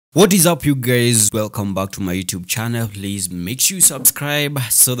What is up, you guys? Welcome back to my YouTube channel. Please make sure you subscribe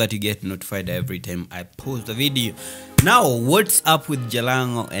so that you get notified every time I post a video. Now, what's up with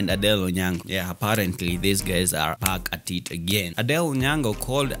JALANG'O and ADELLE ONYANGO? Yeah, apparently these guys are back at it again. ADELLE ONYANGO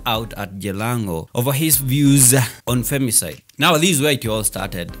called out at JALANG'O over his views on femicide. Now, this is where it all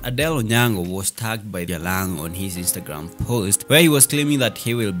started. ADELLE ONYANGO was tagged by JALANG'O on his Instagram post where he was claiming that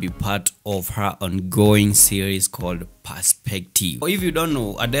he will be part of her ongoing series called Perspective. If you don't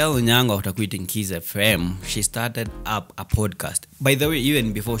know, ADELLE ONYANGO, after quitting Kiss FM, she started up a podcast. By the way,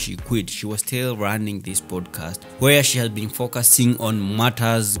 even before she quit, she was still running this podcast where she has been focusing on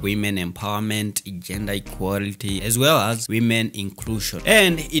matters, women empowerment, gender equality, as well as women inclusion.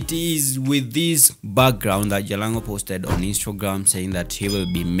 And it is with this background that JALANG'O posted on Instagram saying that he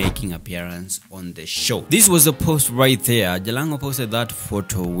will be making appearance on the show. This was the post right there. JALANG'O posted that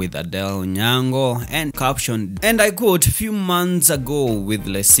photo with ADELLE ONYANGO and captioned, and I quote, "Few months ago with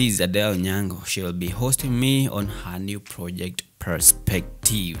Lesis ADELLE ONYANGO, she will be hosting me on her new project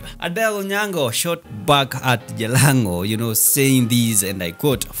Perspective." ADELLE ONYANGO shot back at JALANG'O, saying this, and I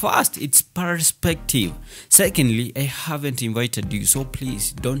quote, "First, it's perspective. Secondly, I haven't invited you, so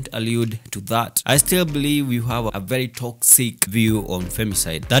please don't allude to that. I still believe you have a very toxic view on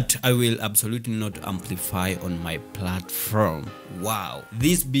femicide that I will absolutely not amplify on my platform." Wow.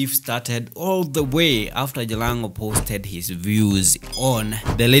 This beef started all the way after JALANG'O posted his views on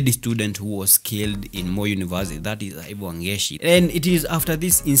the lady student who was killed in Moi University, that is Wangeshi. And it is after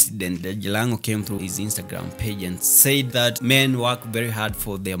this incident that JALANG'O came through his Instagram page and said that men work very hard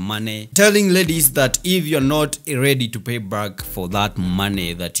for their money, telling ladies that if you're not ready to pay back for that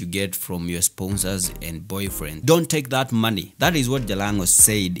money that you get from your sponsors and boyfriend, don't take that money. That is what JALANG'O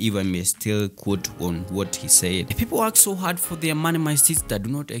said, even may still quote on what he said. People work so hard for their money, my sister. Do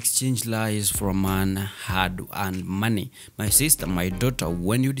not exchange lies for a man hard-earned money. My sister, my daughter,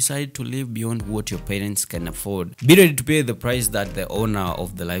 when you decide to live beyond what your parents can afford, be ready to pay the price that the owner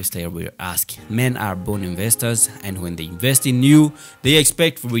of the lifestyle will ask. Men are born investors, and when they invest in you, they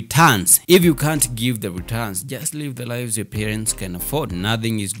expect returns. If you can't give the returns, just live the lives your parents can afford.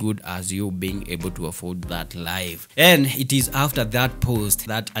 Nothing is good as you being able to afford that life. And it is after that post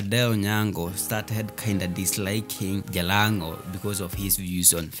that ADELLE ONYANGO started kinda disliking JALANG'O because of his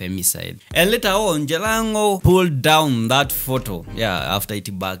views on femicide. And later on, JALANG'O pulled down that photo. Yeah, after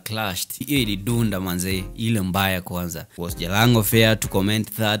it backclashed. Ilidunda manze, ile mbaya kwanza. Was JALANG'O fair to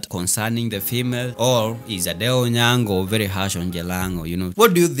comment that concerning the female, or is ADELLE ONYANGO very harsh on JALANG'O?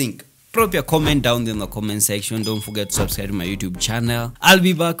 What do you think? Drop your comment down in the comment section. Don't forget to subscribe to my YouTube channel. I'll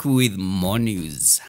be back with more news.